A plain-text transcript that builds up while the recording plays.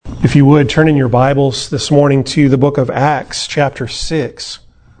If you would, turn in your Bibles this morning to the book of Acts, chapter 6.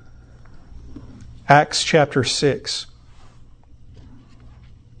 Acts, chapter 6.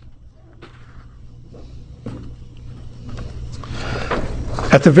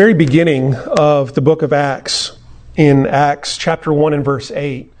 At the very beginning of the book of Acts, in Acts chapter 1 and verse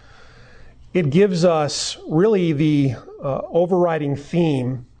 8, it gives us really the overriding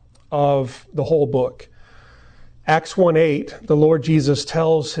theme of the whole book. Acts 1:8, the Lord Jesus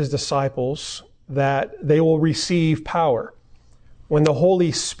tells his disciples that they will receive power when the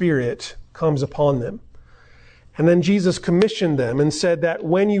Holy Spirit comes upon them. And then Jesus commissioned them and said that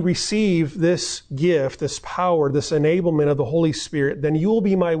when you receive this gift, this power, this enablement of the Holy Spirit, then you will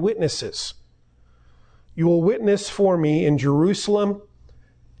be my witnesses. You will witness for me in Jerusalem,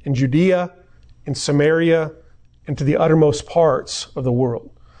 in Judea, in Samaria, and to the uttermost parts of the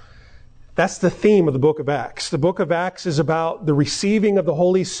world. That's the theme of the book of Acts. The book of Acts is about the receiving of the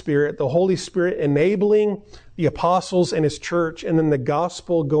Holy Spirit enabling the apostles and his church, and then the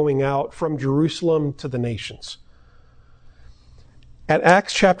gospel going out from Jerusalem to the nations. At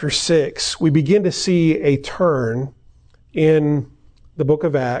Acts chapter 6, we begin to see a turn in the book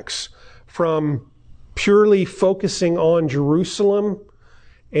of Acts from purely focusing on Jerusalem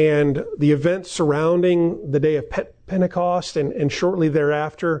and the events surrounding the day of Pentecost and shortly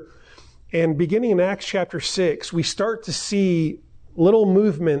thereafter. And beginning in Acts chapter 6, we start to see little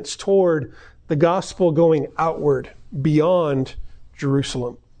movements toward the gospel going outward beyond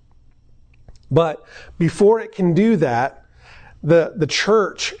Jerusalem. But before it can do that, the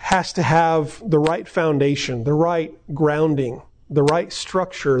church has to have the right foundation, the right grounding, the right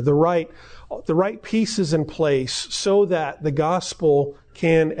structure, the right pieces in place so that the gospel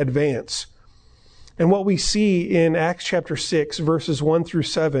can advance. And what we see in Acts chapter 6, verses 1 through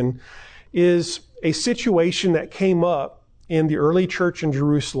 7, is a situation that came up in the early church in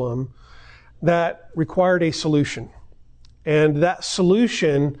Jerusalem that required a solution. And that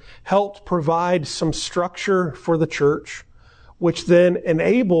solution helped provide some structure for the church, which then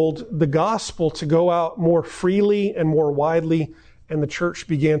enabled the gospel to go out more freely and more widely, and the church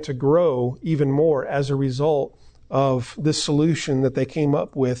began to grow even more as a result of this solution that they came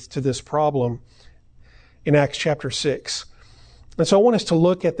up with to this problem in Acts chapter 6. And so I want us to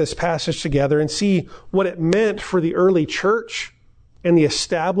look at this passage together and see what it meant for the early church and the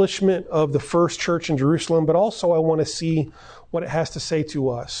establishment of the first church in Jerusalem, but also I want to see what it has to say to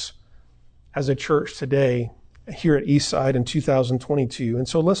us as a church today here at Eastside in 2022. And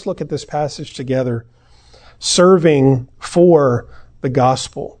so let's look at this passage together, serving for the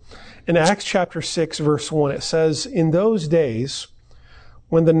gospel. In Acts chapter 6, verse 1, it says, "In those days,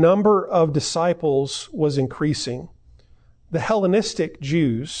 when the number of disciples was increasing, the Hellenistic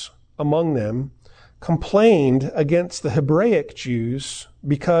Jews among them complained against the Hebraic Jews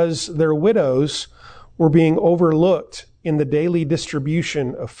because their widows were being overlooked in the daily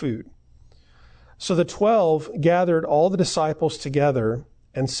distribution of food. So the 12 gathered all the disciples together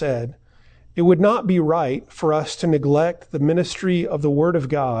and said, 'It would not be right for us to neglect the ministry of the Word of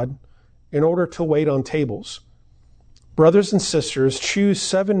God in order to wait on tables. Brothers and sisters, choose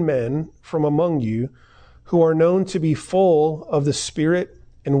 7 men from among you who are known to be full of the Spirit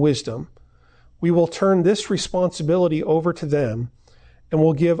and wisdom. We will turn this responsibility over to them, and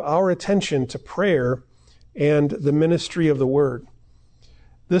will give our attention to prayer and the ministry of the word.'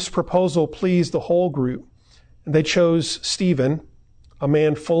 This proposal pleased the whole group, and they chose Stephen, a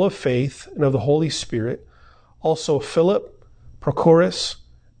man full of faith and of the Holy Spirit, also Philip, Prochorus,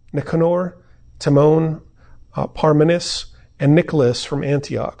 Nicanor, Timon, Parmenas, and Nicholas from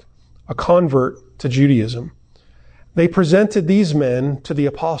Antioch, a convert to Judaism. They presented these men to the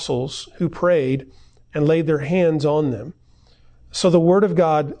apostles, who prayed and laid their hands on them. So the word of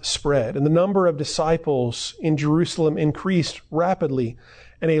God spread, and the number of disciples in Jerusalem increased rapidly,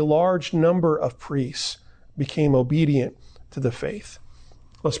 and a large number of priests became obedient to the faith."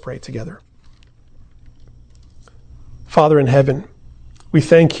 Let's pray together. Father in heaven, we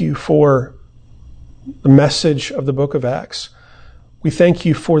thank you for the message of the book of Acts. We thank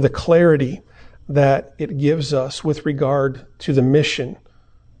you for the clarity that it gives us with regard to the mission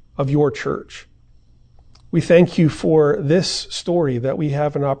of your church. We thank you for this story that we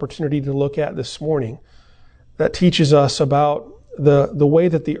have an opportunity to look at this morning that teaches us about the way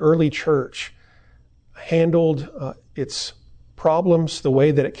that the early church handled its problems, the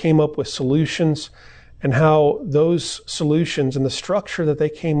way that it came up with solutions, and how those solutions and the structure that they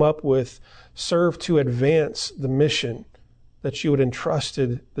came up with served to advance the mission that you had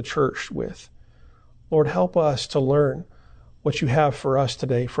entrusted the church with. Lord, help us to learn what you have for us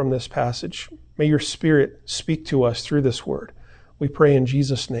today from this passage. May your Spirit speak to us through this word. We pray in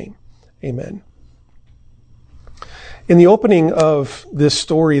Jesus' name. Amen. In the opening of this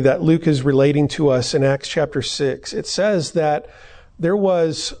story that Luke is relating to us in Acts chapter 6, it says that there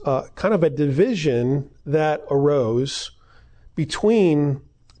was kind of a division that arose between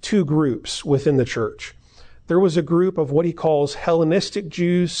two groups within the church. There was a group of what he calls Hellenistic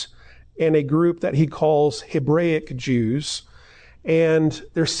Jews and a group that he calls Hebraic Jews. And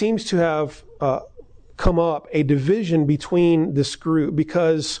there seems to have come up a division between this group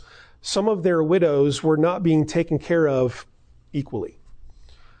because some of their widows were not being taken care of equally.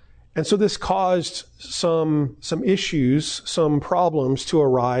 And so this caused some issues, some problems to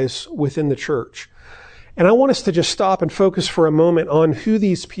arise within the church. And I want us to just stop and focus for a moment on who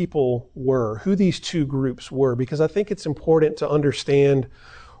these people were, who these two groups were, because I think it's important to understand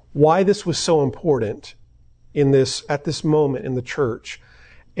why this was so important at this moment in the church,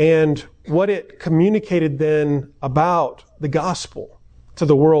 and what it communicated then about the gospel to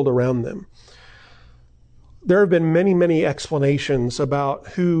the world around them. There have been many, many explanations about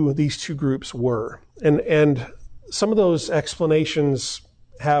who these two groups were. And some of those explanations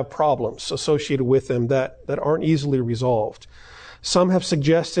have problems associated with them that aren't easily resolved. Some have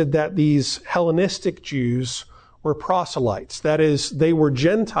suggested that these Hellenistic Jews were proselytes. That is, they were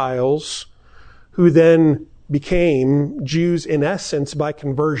Gentiles who then became Jews in essence by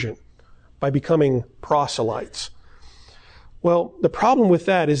conversion, by becoming proselytes. Well, the problem with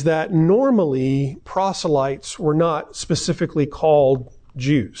that is that normally proselytes were not specifically called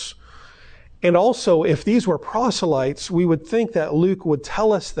Jews. And also, if these were proselytes, we would think that Luke would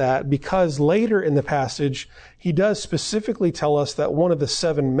tell us that because later in the passage, he does specifically tell us that one of the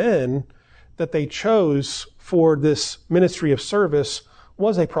 7 men that they chose for this ministry of service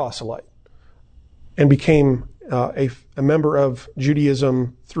was a proselyte and became a member of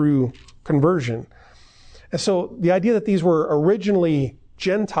Judaism through conversion. And so the idea that these were originally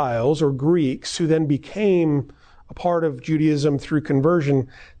Gentiles or Greeks who then became a part of Judaism through conversion,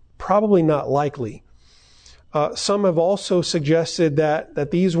 probably not likely. Some have also suggested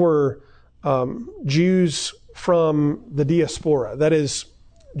that these were Jews from the diaspora. That is,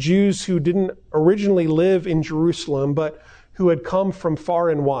 Jews who didn't originally live in Jerusalem, but who had come from far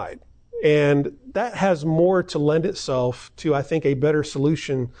and wide. And that has more to lend itself to, I think, a better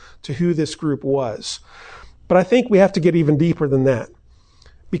solution to who this group was. But I think we have to get even deeper than that.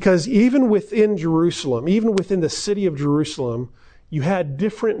 Because even within Jerusalem, even within the city of Jerusalem, you had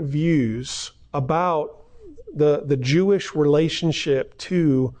different views about the Jewish relationship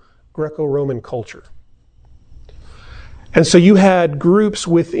to Greco-Roman culture. And so you had groups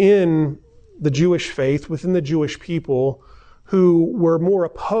within the Jewish faith, within the Jewish people, who were more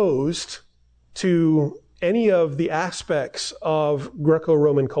opposed to any of the aspects of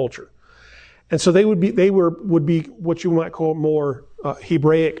Greco-Roman culture. And so they would be what you might call more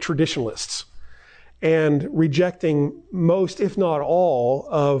Hebraic traditionalists, and rejecting most, if not all,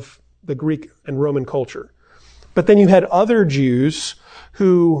 of the Greek and Roman culture. But then you had other Jews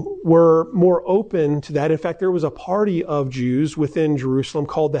who were more open to that. In fact, there was a party of Jews within Jerusalem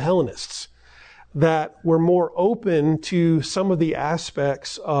called the Hellenists that were more open to some of the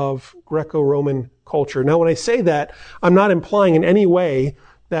aspects of Greco-Roman culture. Now, when I say that, I'm not implying in any way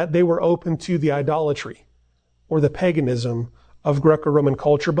that they were open to the idolatry or the paganism of Greco-Roman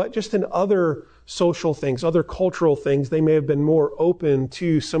culture, but just in other social things, other cultural things, they may have been more open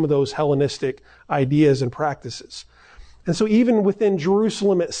to some of those Hellenistic ideas and practices. And so even within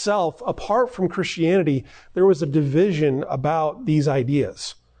Jerusalem itself, apart from Christianity, there was a division about these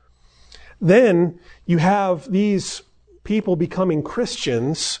ideas. Then you have these people becoming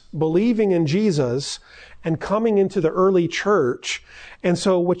Christians, believing in Jesus, and coming into the early church. And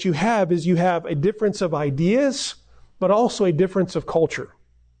so what you have is you have a difference of ideas, but also a difference of culture.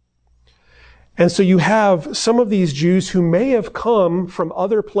 And so you have some of these Jews who may have come from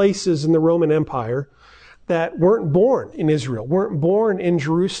other places in the Roman Empire that weren't born in Israel, weren't born in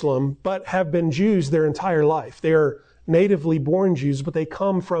Jerusalem, but have been Jews their entire life. They are natively born Jews, but they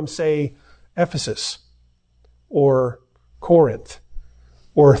come from, say, Ephesus or Corinth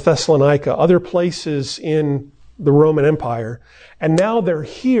or Thessalonica, other places in the Roman Empire. And now they're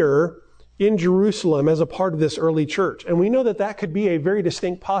here in Jerusalem as a part of this early church. And we know that that could be a very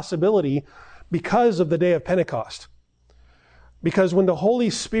distinct possibility because of the day of Pentecost. Because when the Holy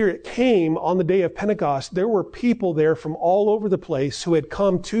Spirit came on the day of Pentecost, there were people there from all over the place who had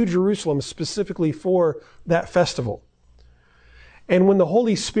come to Jerusalem specifically for that festival. And when the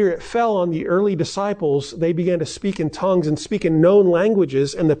Holy Spirit fell on the early disciples, they began to speak in tongues and speak in known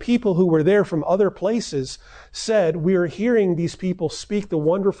languages. And the people who were there from other places said, "We are hearing these people speak the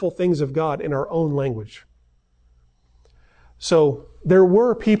wonderful things of God in our own language." So there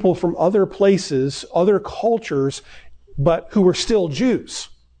were people from other places, other cultures, but who were still Jews.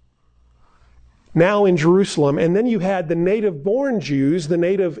 Now in Jerusalem. And then you had the native-born Jews, the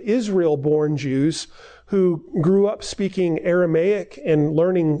native Israel-born Jews, who grew up speaking Aramaic and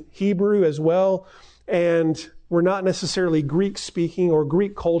learning Hebrew as well, and were not necessarily Greek-speaking or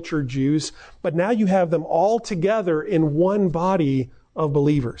Greek-cultured Jews, but now you have them all together in one body of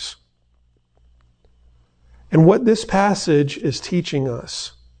believers. And what this passage is teaching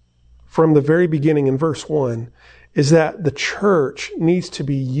us from the very beginning in verse 1 is that the church needs to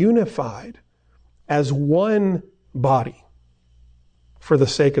be unified as one body for the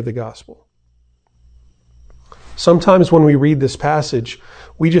sake of the gospel. Sometimes when we read this passage,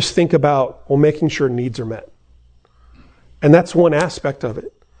 we just think about, making sure needs are met. And that's one aspect of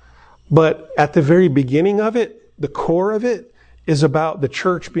it. But at the very beginning of it, the core of it is about the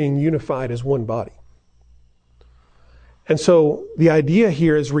church being unified as one body. And so the idea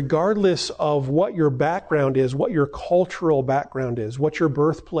here is, regardless of what your background is, what your cultural background is, what your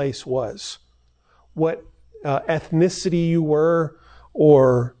birthplace was, what ethnicity you were,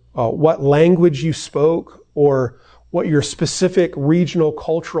 or what language you spoke, or what your specific regional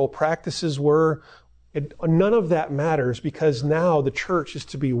cultural practices were, none of that matters, because now the church is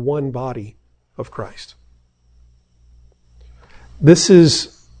to be one body of Christ. This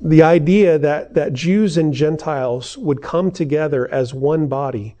is the idea that Jews and Gentiles would come together as one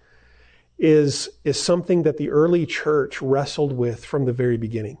body is something that the early church wrestled with from the very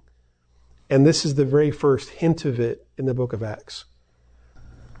beginning. And this is the very first hint of it in the book of Acts.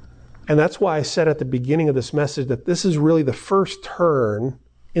 And that's why I said at the beginning of this message that this is really the first turn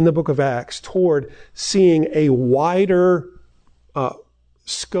in the book of Acts toward seeing a wider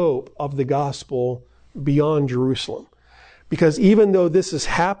scope of the gospel beyond Jerusalem. Because even though this is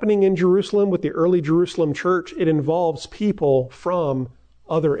happening in Jerusalem with the early Jerusalem church, it involves people from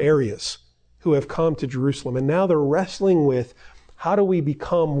other areas who have come to Jerusalem. And now they're wrestling with, how do we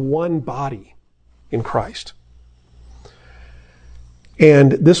become one body in Christ?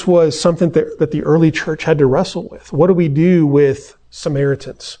 And this was something that the early church had to wrestle with. What do we do with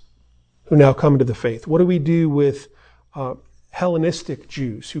Samaritans who now come into the faith? What do we do with Hellenistic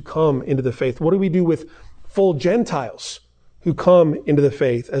Jews who come into the faith? What do we do with full Gentiles who come into the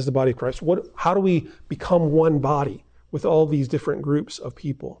faith as the body of Christ? How do we become one body with all these different groups of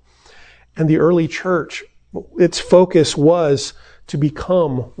people? And the early church, its focus was to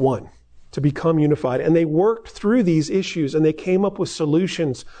become one, to become unified. And they worked through these issues and they came up with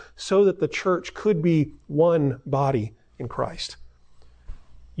solutions so that the church could be one body in Christ.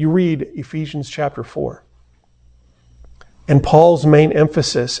 You read Ephesians chapter 4. And Paul's main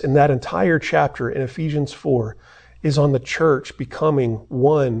emphasis in that entire chapter in Ephesians 4 is on the church becoming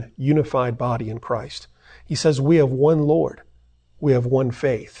one unified body in Christ. He says, we have one Lord, we have one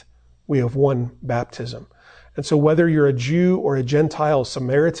faith, we have one baptism. And so whether you're a Jew or a Gentile,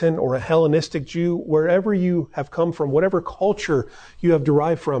 Samaritan or a Hellenistic Jew, wherever you have come from, whatever culture you have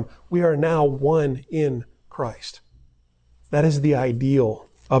derived from, we are now one in Christ. That is the ideal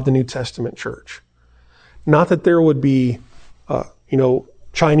of the New Testament church. Not that there would be,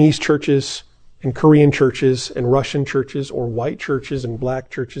 Chinese churches and Korean churches and Russian churches or white churches and black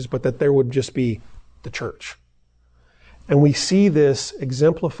churches, but that there would just be the church. And we see this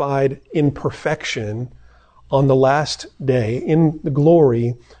exemplified in perfection on the last day, in the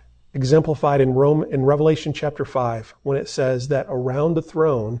glory, exemplified in Revelation chapter 5, when it says that around the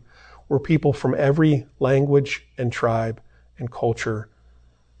throne were people from every language and tribe and culture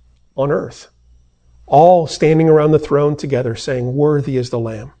on earth, all standing around the throne together saying, "Worthy is the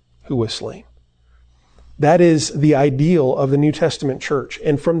Lamb who was slain." That is the ideal of the New Testament church.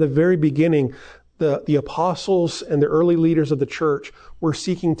 And from the very beginning, the apostles and the early leaders of the church were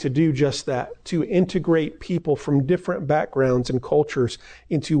seeking to do just that, to integrate people from different backgrounds and cultures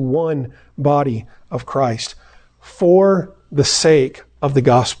into one body of Christ for the sake of the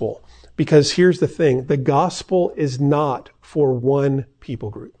gospel. Because here's the thing, the gospel is not for one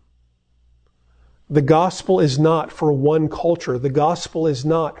people group. The gospel is not for one culture. The gospel is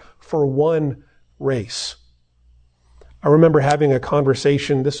not for one race. I remember having a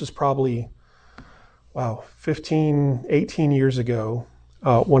conversation, this was probably 15, 18 years ago,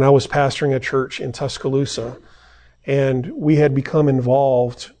 when I was pastoring a church in Tuscaloosa, and we had become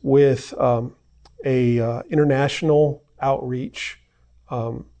involved with a international outreach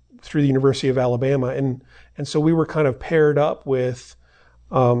through the University of Alabama, and so we were kind of paired up with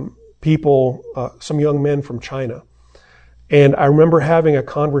people, some young men from China, and I remember having a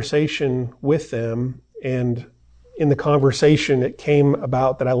conversation with them, and in the conversation it came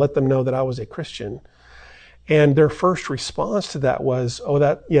about that I let them know that I was a Christian. And their first response to that was,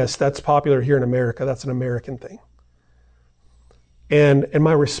 yes, that's popular here in America. That's an American thing. And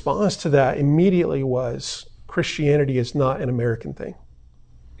my response to that immediately was, Christianity is not an American thing.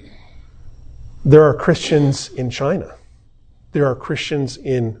 There are Christians in China. There are Christians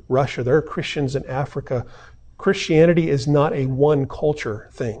in Russia. There are Christians in Africa. Christianity is not a one culture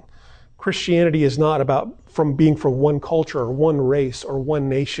thing. Christianity is not about being from one culture or one race or one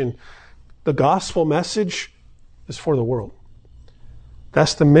nation. The gospel message is for the world.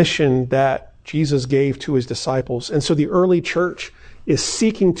 That's the mission that Jesus gave to his disciples. And so the early church is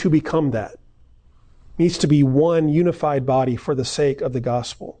seeking to become that. It needs to be one unified body for the sake of the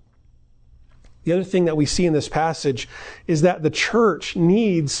gospel. The other thing that we see in this passage is that the church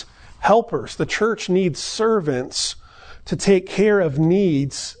needs helpers. The church needs servants to take care of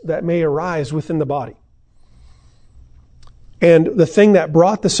needs that may arise within the body. And the thing that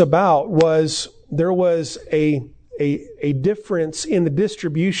brought this about was there was a difference in the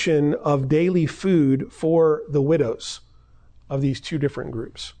distribution of daily food for the widows of these two different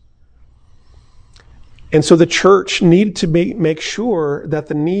groups. And so the church needed to make sure that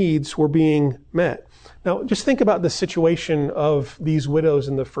the needs were being met. Now, just think about the situation of these widows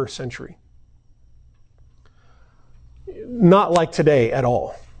in the first century. Not like today at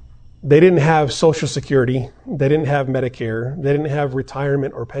all. They didn't have Social Security. They didn't have Medicare. They didn't have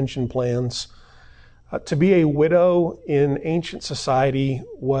retirement or pension plans. To be a widow in ancient society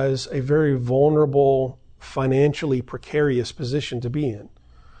was a very vulnerable, financially precarious position to be in.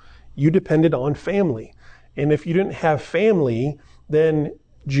 You depended on family. And if you didn't have family, then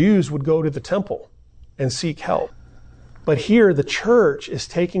Jews would go to the temple and seek help. But here the church is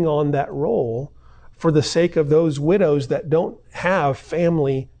taking on that role for the sake of those widows that don't have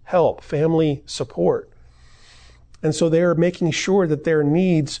family help, family support. And so they're making sure that their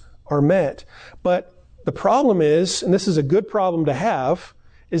needs are met. But the problem is, and this is a good problem to have,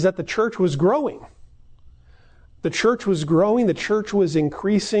 is that the church was growing. The church was growing, the church was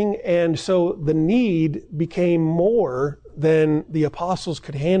increasing, and so the need became more than the apostles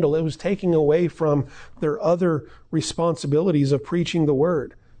could handle. It was taking away from their other responsibilities of preaching the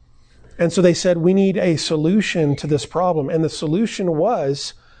word. And so they said, we need a solution to this problem. And the solution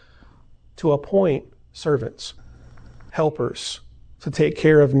was to appoint servants, helpers, to take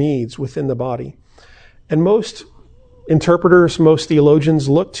care of needs within the body. And most interpreters, most theologians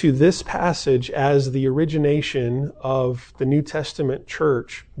look to this passage as the origination of the New Testament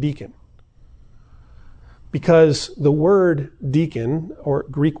church deacon. Because the word deacon, or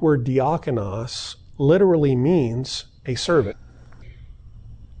Greek word diakonos, literally means a servant.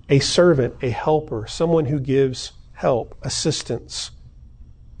 A servant, a helper, someone who gives help, assistance,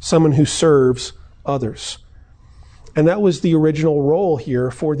 someone who serves others. And that was the original role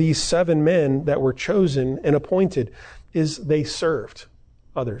here for these 7 men that were chosen and appointed, is they served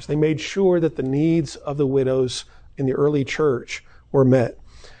others. They made sure that the needs of the widows in the early church were met.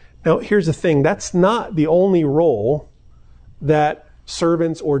 Now, here's the thing. That's not the only role that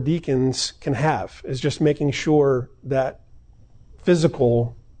servants or deacons can have, is just making sure that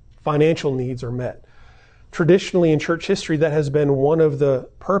physical, financial needs are met. Traditionally in church history, that has been one of the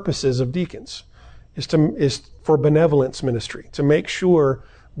purposes of deacons, is for benevolence ministry, to make sure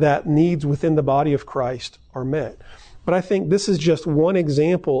that needs within the body of Christ are met. But I think this is just one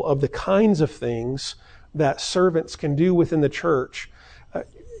example of the kinds of things that servants can do within the church.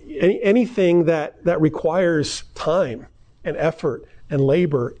 Anything that requires time and effort and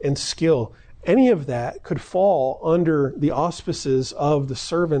labor and skill, any of that could fall under the auspices of the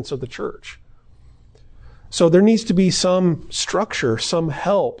servants of the church. So there needs to be some structure, some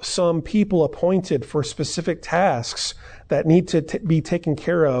help, some people appointed for specific tasks that need to be taken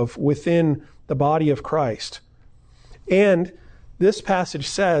care of within the body of Christ. And this passage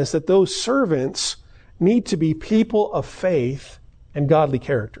says that those servants need to be people of faith and godly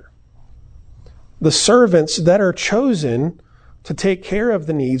character. The servants that are chosen to take care of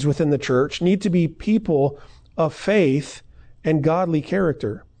the needs within the church need to be people of faith and godly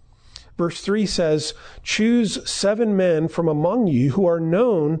character. Verse 3 says, "Choose 7 men from among you who are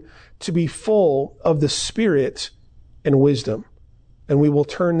known to be full of the Spirit and wisdom, and we will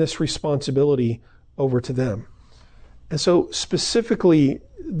turn this responsibility over to them." And so specifically,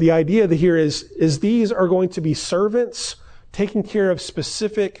 the idea here is these are going to be servants taking care of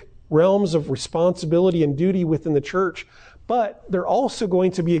specific realms of responsibility and duty within the church, but they're also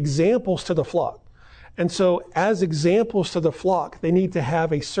going to be examples to the flock. And so as examples to the flock, they need to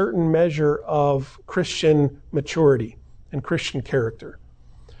have a certain measure of Christian maturity and Christian character.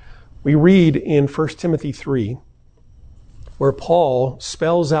 We read in 1 Timothy 3, where Paul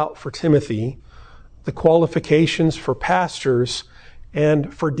spells out for Timothy the qualifications for pastors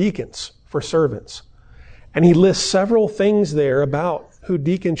and for deacons, for servants. And he lists several things there about who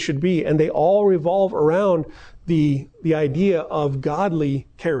deacons should be, and they all revolve around the idea of godly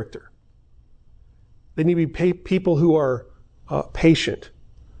character. They need to be people who are patient,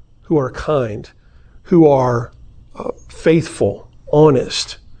 who are kind, who are faithful,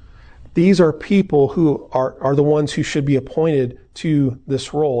 honest. These are people who are the ones who should be appointed to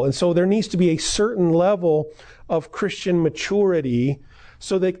this role. And so there needs to be a certain level of Christian maturity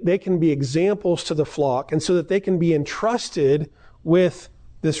so that they can be examples to the flock and so that they can be entrusted with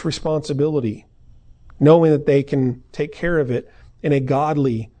this responsibility, knowing that they can take care of it in a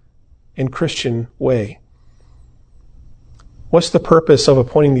godly and Christian way. What's the purpose of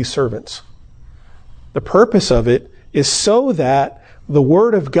appointing these servants? The purpose of it is so that the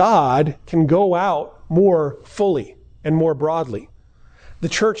Word of God can go out more fully and more broadly. The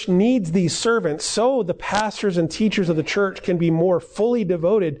church needs these servants so the pastors and teachers of the church can be more fully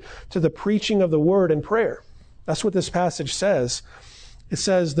devoted to the preaching of the Word and prayer. That's what this passage says. It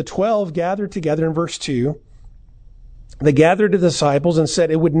says, the 12 gathered together in verse 2. They gathered the disciples and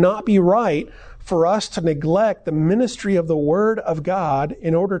said, it would not be right for us to neglect the ministry of the Word of God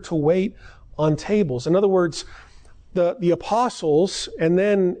in order to wait on tables. In other words, the apostles, and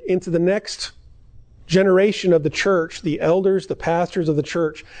then into the next generation of the church, the elders, the pastors of the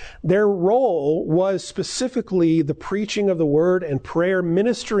church, their role was specifically the preaching of the Word and prayer,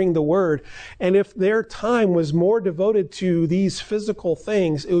 ministering the Word. And if their time was more devoted to these physical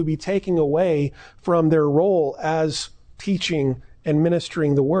things, it would be taking away from their role as teaching and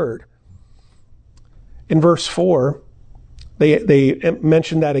ministering the Word. In verse 4, they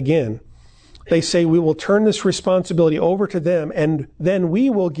mention that again. They say, we will turn this responsibility over to them, and then we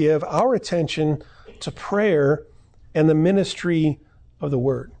will give our attention to prayer and the ministry of the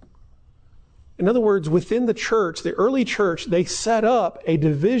Word. In other words, within the church, the early church, they set up a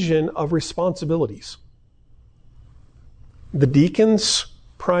division of responsibilities. The deacons,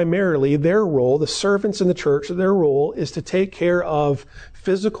 primarily, their role, the servants in the church, their role is to take care of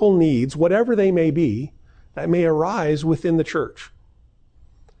physical needs, whatever they may be, that may arise within the church,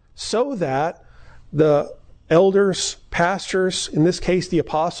 so that the elders, pastors, in this case the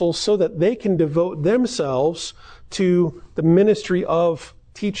apostles, so that they can devote themselves to the ministry of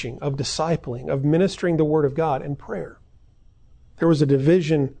teaching, of discipling, of ministering the Word of God and prayer. There was a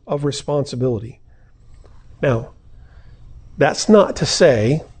division of responsibility. Now, that's not to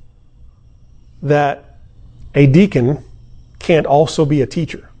say that a deacon can't also be a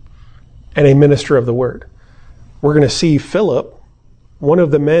teacher and a minister of the Word. We're going to see Philip, one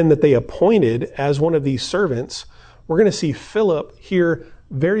of the men that they appointed as one of these servants. We're going to see Philip here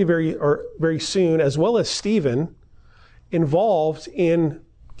very soon, as well as Stephen, involved in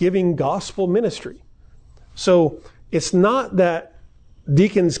giving gospel ministry. So it's not that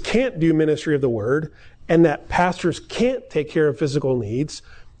deacons can't do ministry of the Word and that pastors can't take care of physical needs.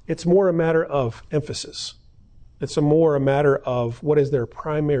 It's more a matter of emphasis. It's more a matter of what is their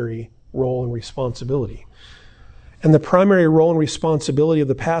primary role and responsibility. And the primary role and responsibility of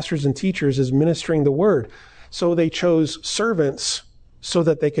the pastors and teachers is ministering the Word. So they chose servants so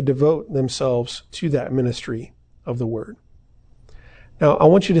that they could devote themselves to that ministry of the Word. Now, I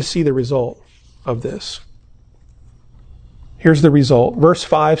want you to see the result of this. Here's the result. Verse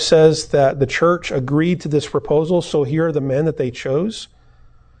 5 says that the church agreed to this proposal, so here are the men that they chose.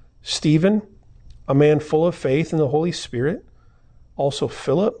 Stephen, a man full of faith in the Holy Spirit. Also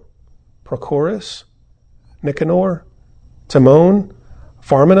Philip, Prochorus, Nicanor, Timon,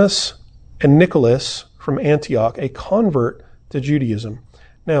 Pharmenus, and Nicholas from Antioch, a convert to Judaism.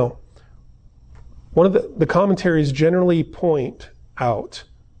 Now, one of the commentaries generally point out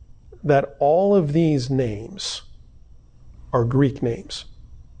that all of these names are Greek names.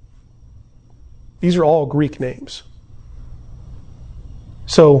 These are all Greek names.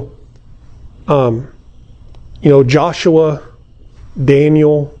 So, Joshua,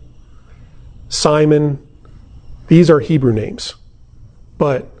 Daniel, Simon, these are Hebrew names.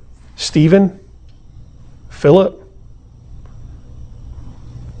 But Stephen, Philip,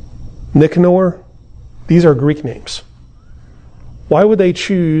 Nicanor, these are Greek names. Why would they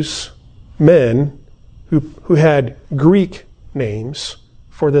choose men who had Greek names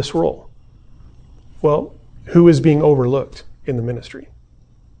for this role? Well, who is being overlooked in the ministry?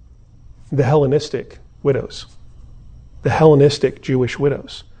 The Hellenistic widows. The Hellenistic Jewish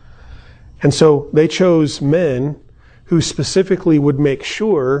widows. And so they chose men who specifically would make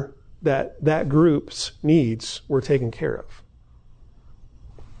sure that that group's needs were taken care of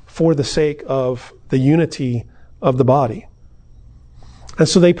for the sake of the unity of the body. And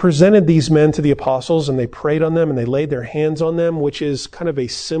so they presented these men to the apostles, and they prayed on them, and they laid their hands on them, which is kind of a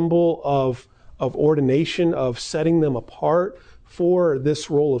symbol of ordination, of setting them apart for this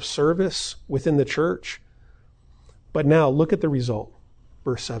role of service within the church. But now look at the result,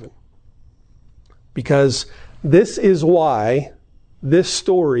 verse 7. Because this is why this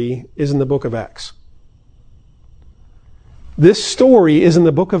story is in the book of Acts. This story is in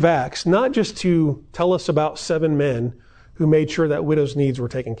the book of Acts, not just to tell us about 7 men who made sure that widows' needs were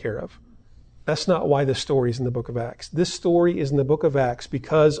taken care of. That's not why this story is in the book of Acts. This story is in the book of Acts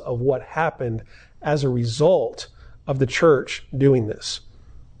because of what happened as a result of the church doing this.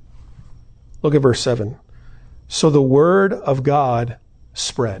 Look at verse 7. So the word of God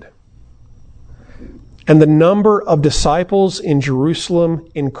spread, and the number of disciples in Jerusalem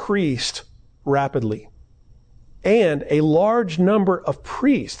increased rapidly, and a large number of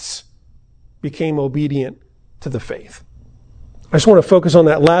priests became obedient to the faith. I just want to focus on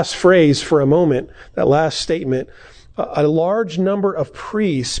that last phrase for a moment, that last statement. A large number of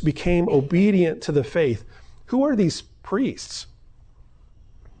priests became obedient to the faith. Who are these priests?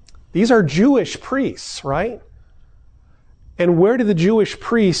 These are Jewish priests, right? And where did the Jewish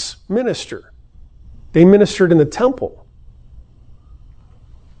priests minister? They ministered in the temple.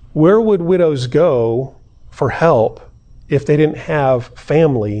 Where would widows go for help if they didn't have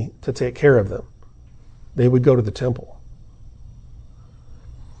family to take care of them? They would go to the temple.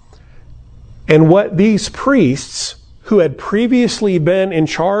 And what these priests, who had previously been in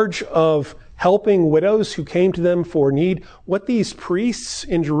charge of helping widows who came to them for need, what these priests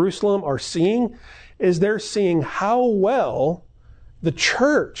in Jerusalem are seeing is they're seeing how well the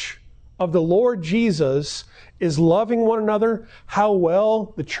church of the Lord Jesus is loving one another, how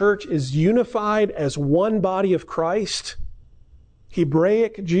well the church is unified as one body of Christ.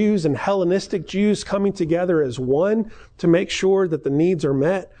 Hebraic Jews and Hellenistic Jews coming together as one to make sure that the needs are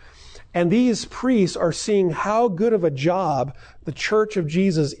met. And these priests are seeing how good of a job the church of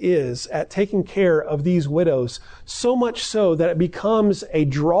Jesus is at taking care of these widows, so much so that it becomes a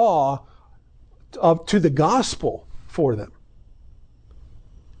draw to the gospel for them.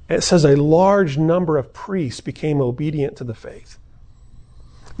 And it says a large number of priests became obedient to the faith.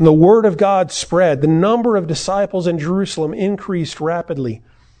 And the word of God spread. The number of disciples in Jerusalem increased rapidly.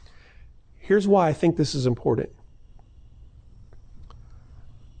 Here's why I think this is important.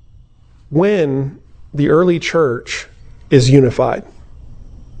 When the early church is unified,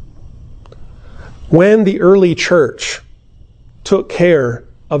 when the early church took care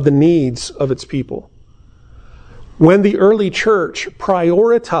of the needs of its people, when the early church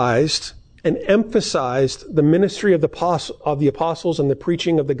prioritized and emphasized the ministry of the apostles and the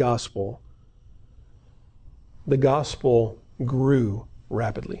preaching of the gospel grew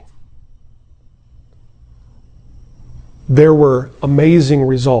rapidly. There were amazing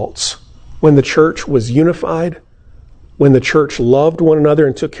results when the church was unified, when the church loved one another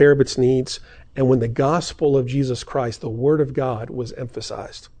and took care of its needs, and when the gospel of Jesus Christ, the word of God, was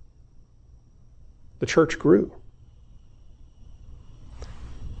emphasized. The church grew.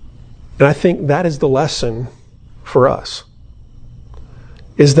 And I think that is the lesson for us,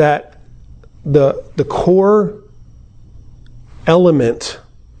 is that the core element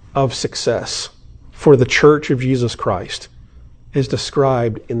of success for the church of Jesus Christ is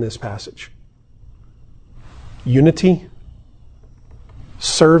described in this passage. Unity,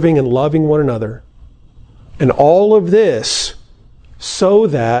 serving and loving one another, and all of this so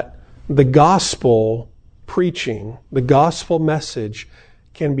that the gospel preaching, the gospel message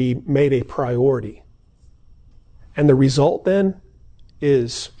can be made a priority. And the result then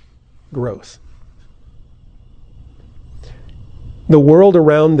is growth. The world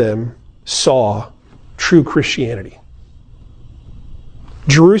around them saw true Christianity.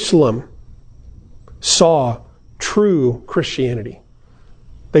 Jerusalem saw true Christianity.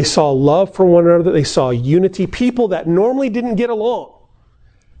 They saw love for one another. They saw unity. People that normally didn't get along.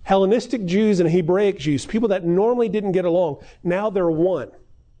 Hellenistic Jews and Hebraic Jews, people that normally didn't get along, now they're one.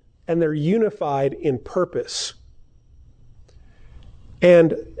 And they're unified in purpose. And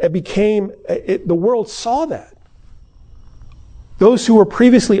the world saw that. Those who were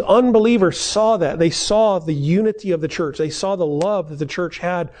previously unbelievers saw that. They saw the unity of the church. They saw the love that the church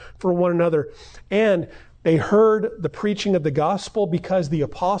had for one another. And they heard the preaching of the gospel because the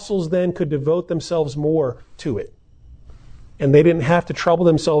apostles then could devote themselves more to it. And they didn't have to trouble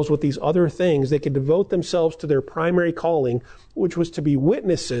themselves with these other things. They could devote themselves to their primary calling, which was to be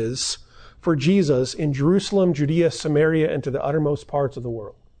witnesses for Jesus in Jerusalem, Judea, Samaria, and to the uttermost parts of the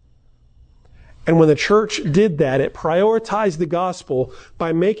world. And when the church did that, it prioritized the gospel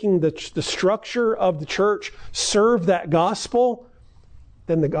by making the structure of the church serve that gospel.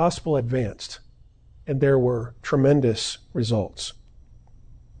 then the gospel advanced, and there were tremendous results.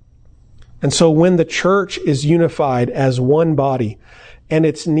 And so when the church is unified as one body, and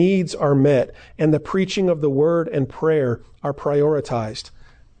its needs are met, and the preaching of the word and prayer are prioritized,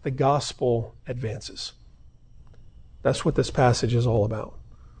 the gospel advances. That's what this passage is all about.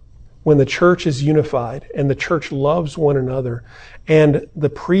 When the church is unified and the church loves one another and the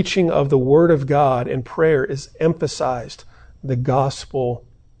preaching of the word of God and prayer is emphasized, the gospel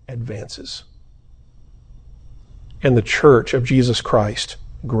advances. And the church of Jesus Christ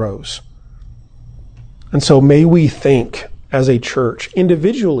grows. And so may we think as a church,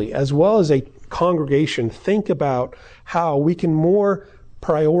 individually as well as a congregation, think about how we can more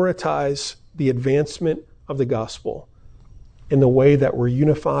prioritize the advancement of the gospel in the way that we're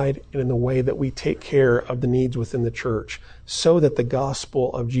unified and in the way that we take care of the needs within the church so that the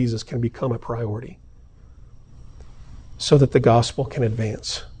gospel of Jesus can become a priority, so that the gospel can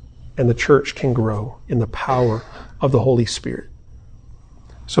advance and the church can grow in the power of the Holy Spirit.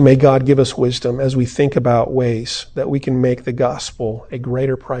 So may God give us wisdom as we think about ways that we can make the gospel a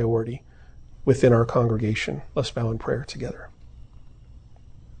greater priority within our congregation. Let's bow in prayer together.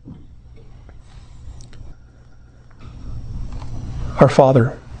 Our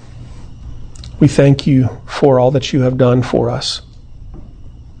Father, we thank you for all that you have done for us.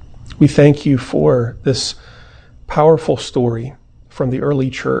 We thank you for this powerful story from the early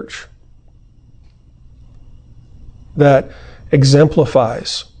church that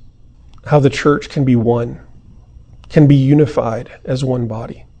exemplifies how the church can be one, can be unified as one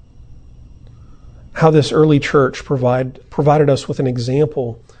body. How this early church provided us with an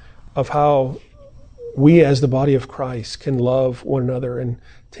example of how we as the body of Christ can love one another and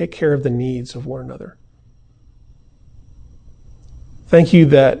take care of the needs of one another. Thank you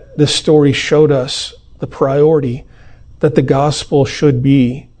that this story showed us the priority that the gospel should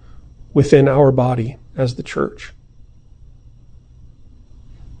be within our body as the church.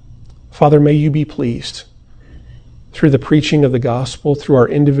 Father, may you be pleased through the preaching of the gospel, through our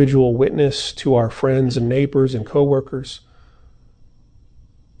individual witness to our friends and neighbors and co-workers,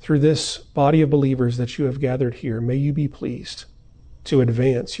 through this body of believers that you have gathered here, may you be pleased to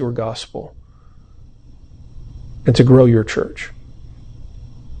advance your gospel and to grow your church.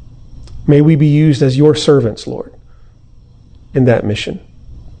 May we be used as your servants, Lord, in that mission.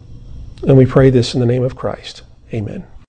 And we pray this in the name of Christ. Amen.